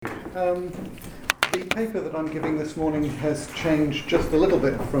The paper that I'm giving this morning has changed just a little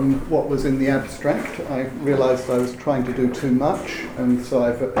bit from what was in the abstract. I realised I was trying to do too much, and so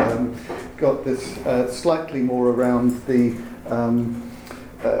I've got this slightly more around the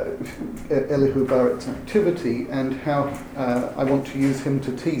Elihu Burritt's activity and how I want to use him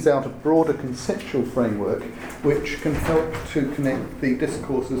to tease out a broader conceptual framework which can help to connect the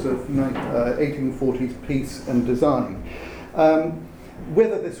discourses of 1840s peace and design.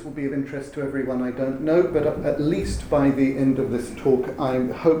 Whether this will be of interest to everyone, I don't know, but at least by the end of this talk, I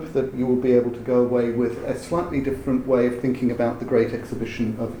hope that you will be able to go away with a slightly different way of thinking about the Great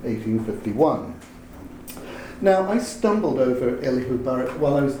Exhibition of 1851. Now, I stumbled over Elihu Burritt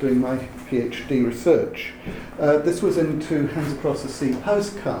while I was doing my PhD research. This was into Hands Across the Sea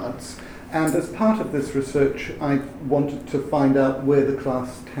postcards, and as part of this research, I wanted to find out where the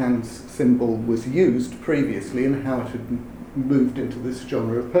clasped hands symbol was used previously and how it had moved into this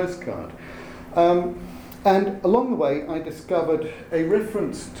genre of postcard. And along the way, I discovered a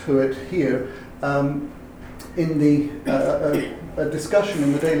reference to it here in the a discussion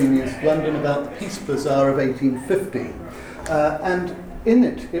in the Daily News of London about the Peace Bazaar of 1850. And in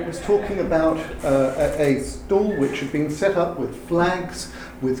it, it was talking about a stall which had been set up with flags,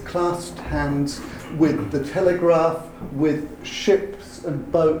 with clasped hands, with the telegraph, with ships and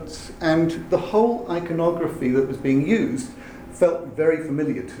boats, and the whole iconography that was being used felt very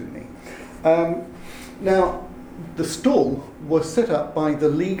familiar to me. Now, the stall was set up by the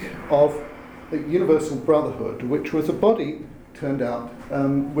League of the Universal Brotherhood, which was a body, turned out,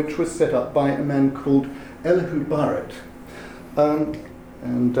 which was set up by a man called Elihu Burritt.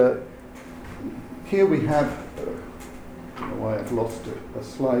 Here we have, I don't know why I've lost a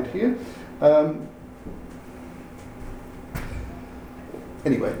slide here.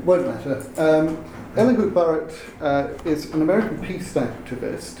 Anyway, won't matter. Elihu Burritt is an American peace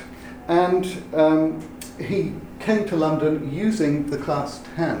activist, and he came to London using the clasped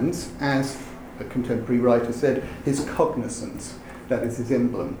hands as, a contemporary writer said, his cognizance, that is his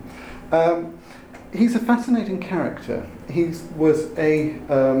emblem. He's a fascinating character. He was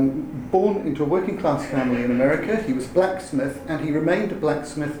born into a working class family in America. He was blacksmith, and he remained a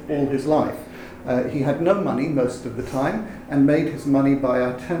blacksmith all his life. He had no money most of the time and made his money by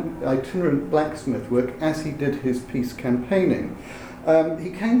itinerant blacksmith work as he did his peace campaigning.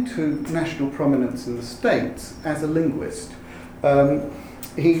 He came to national prominence in the States as a linguist.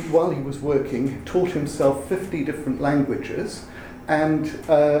 While he was working, taught himself 50 different languages, and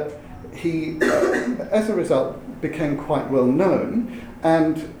he, as a result, became quite well known.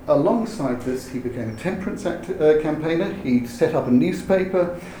 And alongside this, he became a temperance campaigner. He set up a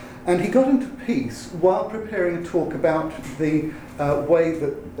newspaper. And he got into peace while preparing a talk about the way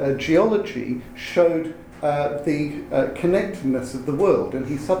that geology showed the connectedness of the world. And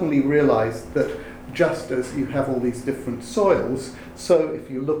he suddenly realized that just as you have all these different soils, so if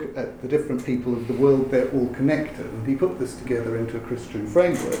you look at the different people of the world, they're all connected. And he put this together into a Christian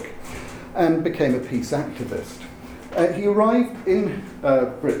framework and became a peace activist. He arrived in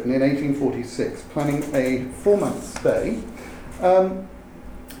Britain in 1846, planning a 4-month stay.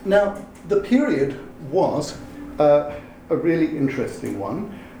 Now, the period was a really interesting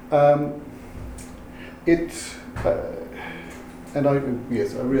one. I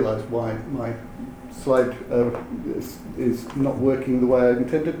realise why my slide is not working the way I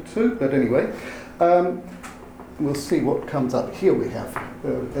intended to, but anyway, we'll see what comes up. Here we have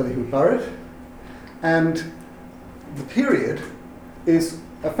Elihu Burritt, and the period is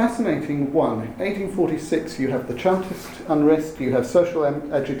a fascinating one. 1846, you have the Chartist unrest, you have social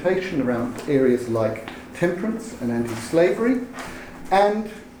agitation around areas like temperance and anti-slavery,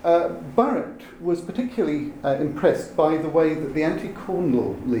 and Burritt was particularly impressed by the way that the Anti-Corn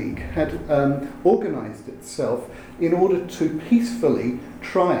Law League had organised itself in order to peacefully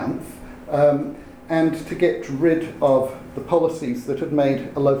triumph and to get rid of the policies that had made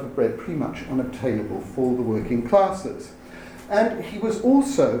a loaf of bread pretty much unobtainable for the working classes. And he was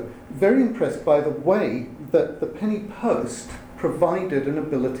also very impressed by the way that the penny post provided an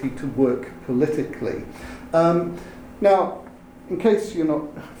ability to work politically. Now, in case you're not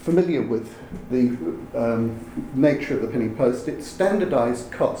familiar with the nature of the penny post, it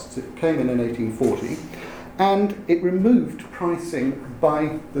standardised costs. It came in 1840, and it removed pricing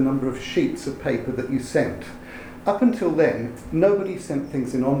by the number of sheets of paper that you sent. Up until then, nobody sent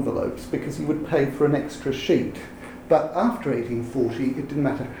things in envelopes because you would pay for an extra sheet. But after 1840, it didn't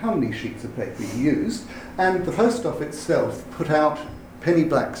matter how many sheets of paper you used, and the post office itself put out penny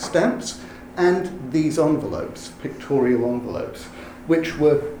black stamps and these envelopes, pictorial envelopes, which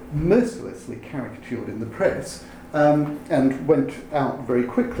were mercilessly caricatured in the press and went out very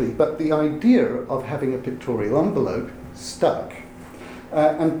quickly. But the idea of having a pictorial envelope stuck.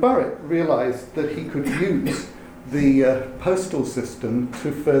 And Burritt realised that he could use the postal system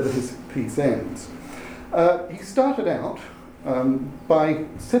to further his peace ends. He started out by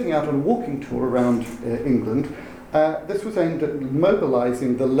setting out on a walking tour around England. This was aimed at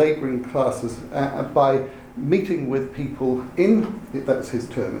mobilising the labouring classes by meeting with people in, that was his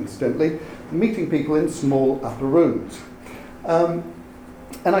term incidentally, meeting people in small upper rooms.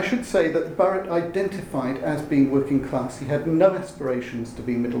 And I should say that Burritt identified as being working class. He had no aspirations to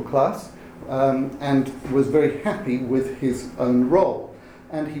be middle class and was very happy with his own role.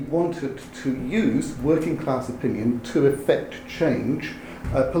 And he wanted to use working class opinion to effect change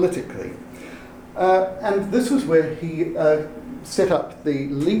politically. And this was where he set up the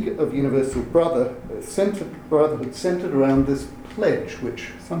League of Universal Brotherhood, centred around this pledge,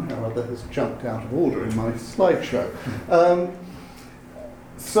 which somehow or other has jumped out of order in my slideshow.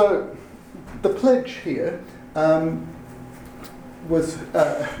 So the pledge here was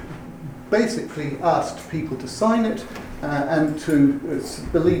basically asked people to sign it and to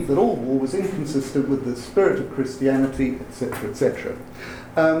believe that all war was inconsistent with the spirit of Christianity, etc., etc.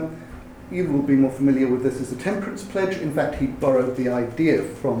 You will be more familiar with this as a temperance pledge. In fact, he borrowed the idea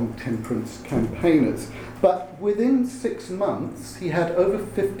from temperance campaigners. But within 6 months, he had over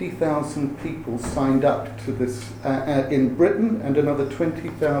 50,000 people signed up to this in Britain and another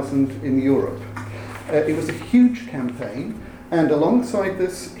 20,000 in Europe. It was a huge campaign, and alongside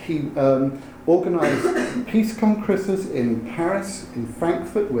this, he organised peace congresses in Paris, in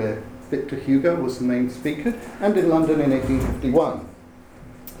Frankfurt, where Victor Hugo was the main speaker, and in London in 1851.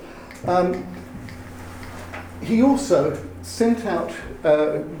 He also sent out,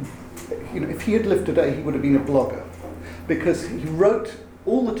 if he had lived today, he would have been a blogger, because he wrote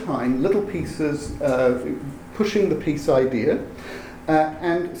all the time little pieces pushing the peace idea,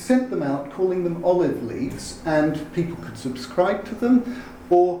 and sent them out, calling them olive leaves, and people could subscribe to them,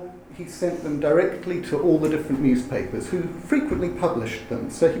 or he sent them directly to all the different newspapers, who frequently published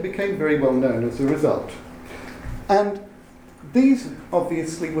them, so he became very well known as a result. And these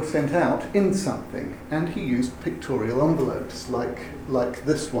obviously were sent out in something, and he used pictorial envelopes like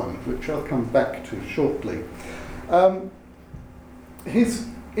this one, which I'll come back to shortly. His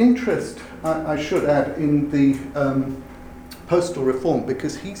interest, I should add, in the postal reform,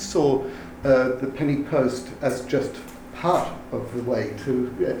 because he saw the penny post as just part of the way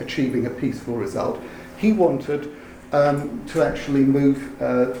to achieving a peaceful result. He wanted to actually move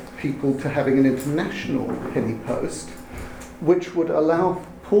people to having an international penny post, which would allow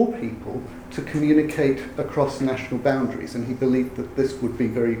poor people to communicate across national boundaries, and he believed that this would be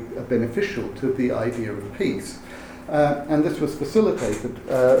very beneficial to the idea of peace. And this was facilitated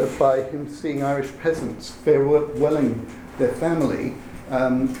by him seeing Irish peasants farewelling their family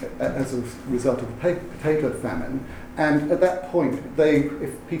as a result of the potato famine. And at that point,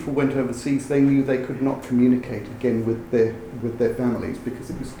 if people went overseas, they knew they could not communicate again with their families because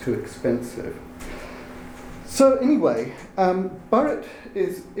it was too expensive. So anyway, Burritt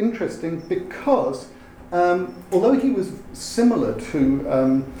is interesting because although he was similar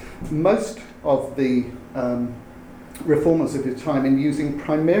to most of the reformers of his time in using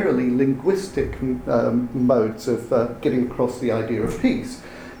primarily linguistic modes of getting across the idea of peace,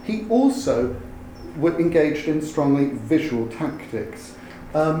 he also engaged in strongly visual tactics.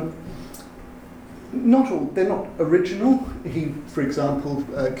 They're not original. He, for example,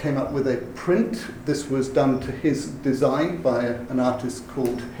 came up with a print. This was done to his design by an artist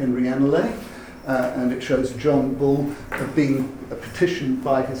called Henry Annelay, and it shows John Bull being petitioned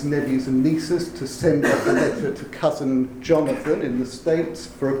by his nephews and nieces to send a letter to cousin Jonathan in the States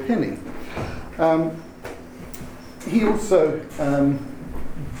for a penny. He also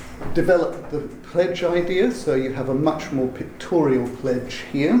developed the pledge idea, so you have a much more pictorial pledge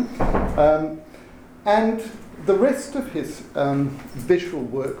here. And the rest of his visual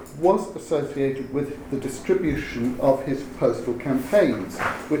work was associated with the distribution of his postal campaigns,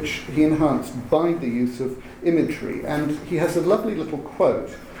 which he enhanced by the use of imagery. And he has a lovely little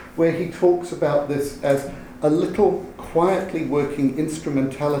quote where he talks about this as a little quietly working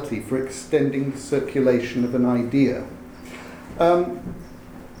instrumentality for extending the circulation of an idea.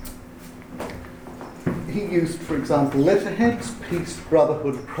 He used, for example, letterheads, peace,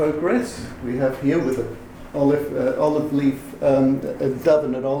 brotherhood, progress. We have here with an olive leaf, a dove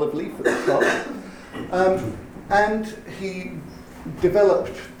and an olive leaf at the top. And he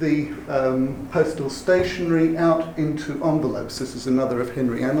developed the postal stationery out into envelopes. This is another of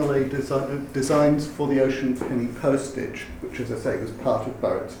Henry Annelay designs for the ocean penny postage, which, as I say, was part of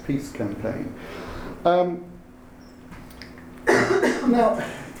Burritt's peace campaign. Now,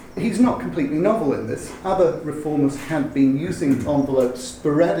 he's not completely novel in this. Other reformers had been using envelopes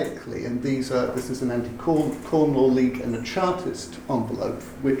sporadically, and this is an anti-Corn Law League and a Chartist envelope,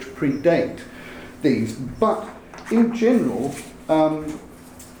 which predate these. But in general,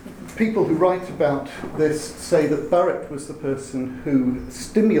 people who write about this say that Burritt was the person who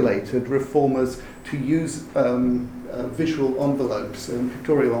stimulated reformers to use visual envelopes and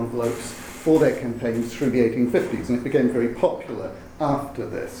pictorial envelopes for their campaigns through the 1850s, and it became very popular after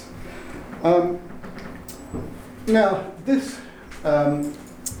this. Now, this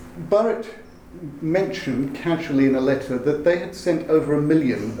Burritt mentioned casually in a letter that they had sent over 1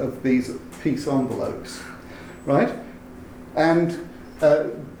 million of these peace envelopes, right? And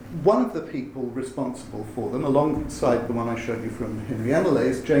one of the people responsible for them, alongside the one I showed you from Henry Amelie,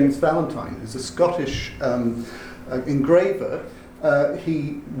 is James Valentine, who's a Scottish engraver.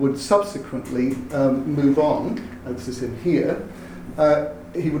 He would subsequently move on, this is him here,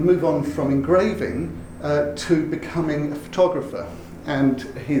 he would move on from engraving to becoming a photographer. And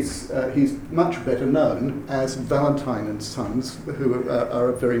he's much better known as Valentine and Sons, who are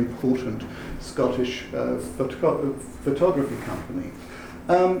a very important Scottish photography company.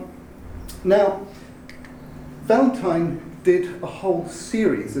 Now, Valentine did a whole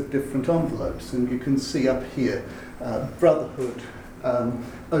series of different envelopes, and you can see up here, Brotherhood,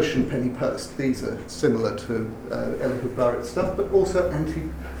 Ocean Penny Post. These are similar to Elihu Burritt stuff, but also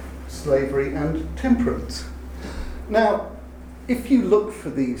anti-slavery and temperance. Now, if you look for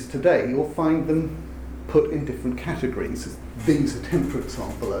these today, you'll find them put in different categories. These are temperance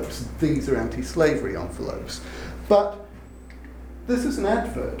envelopes, these are anti-slavery envelopes. But this is an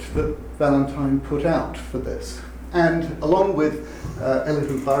advert that Valentine put out for this. And along with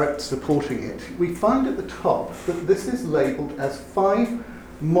Elihu Burritt supporting it, we find at the top that this is labelled as 5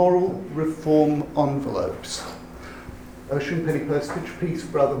 moral reform envelopes. Ocean Penny Postage, Peace,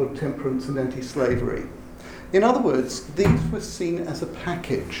 Brotherhood, Temperance and Anti-Slavery. In other words, these were seen as a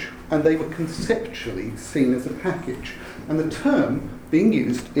package, and they were conceptually seen as a package. And the term being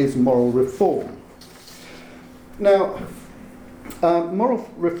used is moral reform. Now, moral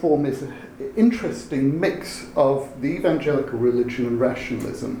reform is an interesting mix of the evangelical religion and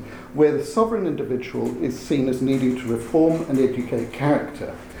rationalism, where the sovereign individual is seen as needing to reform and educate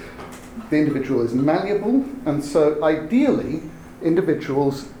character. The individual is malleable, and so ideally,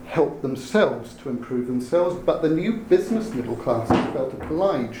 individuals help themselves to improve themselves, but the new business middle classes felt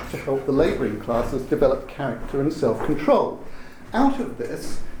obliged to help the labouring classes develop character and self-control. Out of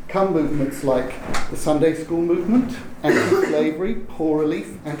this come movements like the Sunday School movement, anti-slavery, poor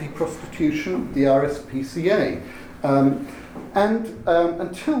relief, anti-prostitution, the RSPCA. And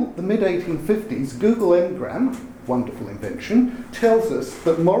until the mid-1850s, Google Ngram, wonderful invention, tells us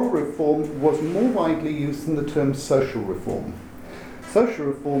that moral reform was more widely used than the term social reform. Social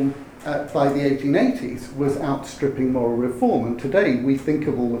reform by the 1880s was outstripping moral reform, and today we think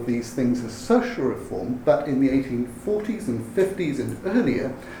of all of these things as social reform, but in the 1840s and 50s and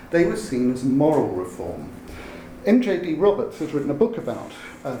earlier, they were seen as moral reform. N.J.D. Roberts has written a book about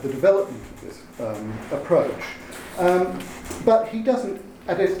the development of this approach, but he doesn't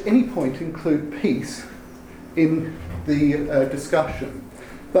at any point include peace in the discussion.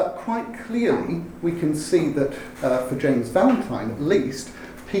 But quite clearly, we can see that for James Valentine, at least,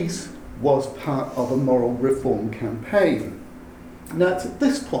 peace was part of a moral reform campaign. Now, it's at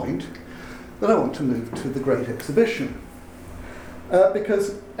this point that I want to move to the Great Exhibition.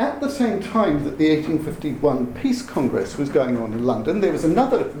 Because at the same time that the 1851 Peace Congress was going on in London, there was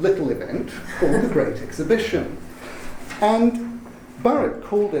another little event called the Great Exhibition. And Burritt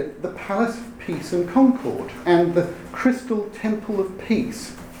called it the Palace of Peace and Concord and the Crystal Temple of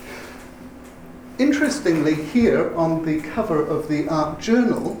Peace. Interestingly, here on the cover of the Art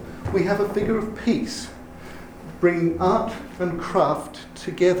Journal, we have a figure of peace, bringing art and craft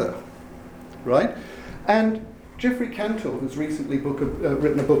together, right? And Geoffrey Cantor, who's recently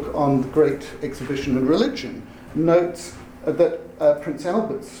written a book on the Great Exhibition and Religion, notes that Prince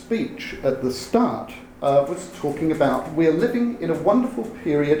Albert's speech at the start was talking about we're living at a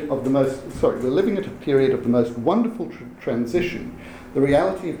period of the most wonderful transition, the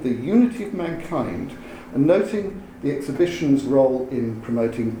reality of the unity of mankind, and noting the exhibition's role in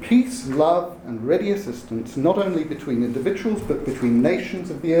promoting peace, love, and ready assistance, not only between individuals, but between nations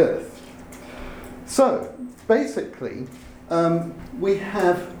of the earth. So, basically, we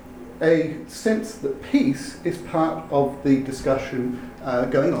have a sense that peace is part of the discussion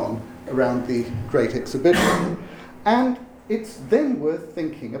going on around the Great Exhibition. And it's then worth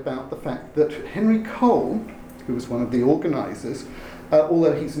thinking about the fact that Henry Cole, who was one of the organisers,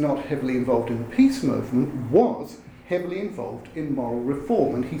 although he's not heavily involved in the peace movement, was heavily involved in moral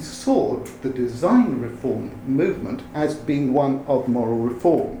reform, and he saw the design reform movement as being one of moral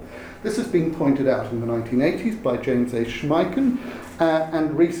reform. This has been pointed out in the 1980s by James A. Schmeichen,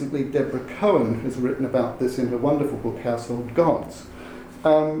 and recently Deborah Cohen has written about this in her wonderful book Household Gods.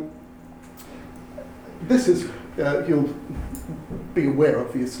 This is, you'll be aware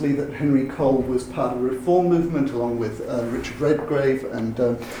obviously that Henry Cole was part of the reform movement along with Richard Redgrave and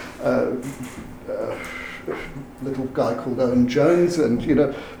little guy called Owen Jones and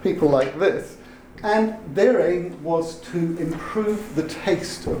people like this. And their aim was to improve the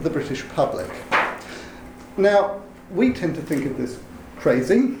taste of the British public. Now, we tend to think of this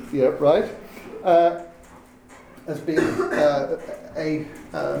crazy, yeah, right, as being a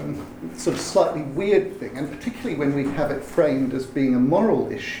sort of slightly weird thing, and particularly when we have it framed as being a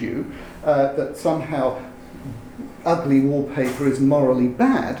moral issue, that somehow ugly wallpaper is morally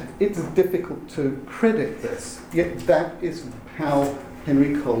bad, it's difficult to credit this. Yet that is how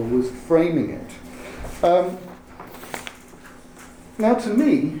Henry Cole was framing it. Now, to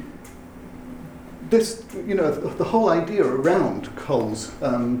me, this, the whole idea around Cole's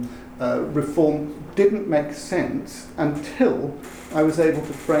reform didn't make sense until I was able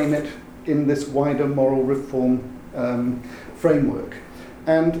to frame it in this wider moral reform framework.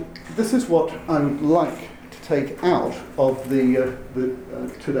 And this is what I would like to take out of the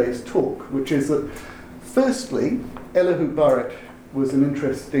today's talk, which is that, firstly, Elihu Burritt was an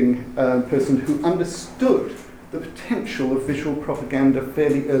interesting person who understood the potential of visual propaganda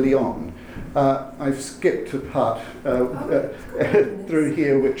fairly early on. I've skipped a part through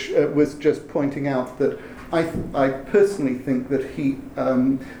here which was just pointing out that I personally think that he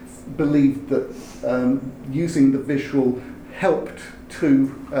believed that using the visual helped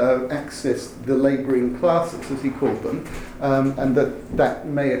to access the labouring classes, as he called them, and that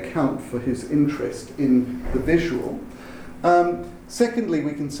may account for his interest in the visual. Secondly,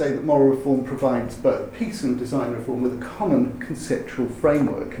 we can say that moral reform provides both peace and design reform with a common conceptual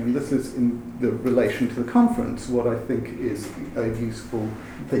framework, and this is in the relation to the conference what I think is a useful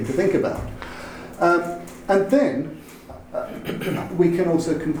thing to think about. And then we can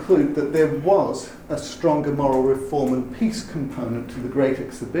also conclude that there was a stronger moral reform and peace component to the Great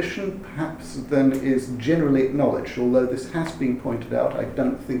Exhibition, perhaps than is generally acknowledged, although this has been pointed out. I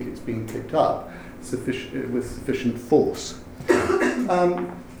don't think it's been picked up with sufficient force.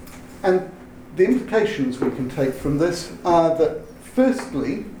 And the implications we can take from this are that,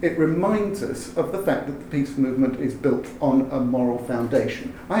 firstly, it reminds us of the fact that the peace movement is built on a moral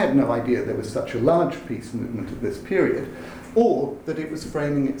foundation. I had no idea there was such a large peace movement at this period, or that it was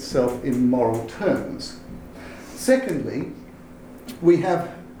framing itself in moral terms. Secondly, we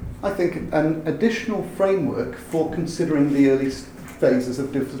have, I think, an additional framework for considering the early phases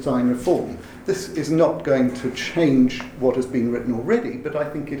of design reform. This is not going to change what has been written already, but I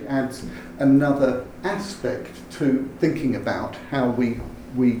think it adds another aspect to thinking about how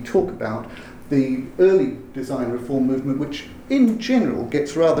we talk about the early design reform movement, which in general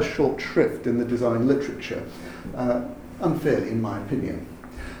gets rather short shrift in the design literature, unfairly in my opinion.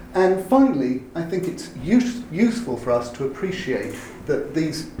 And finally, I think it's useful for us to appreciate that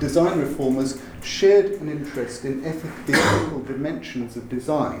these design reformers shared an interest in the ethical dimensions of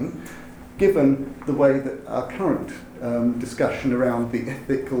design, given the way that our current discussion around the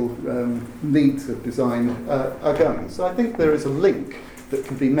ethical needs of design are going. So I think there is a link that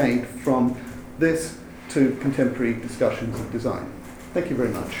can be made from this to contemporary discussions of design. Thank you very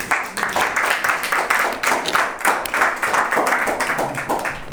much.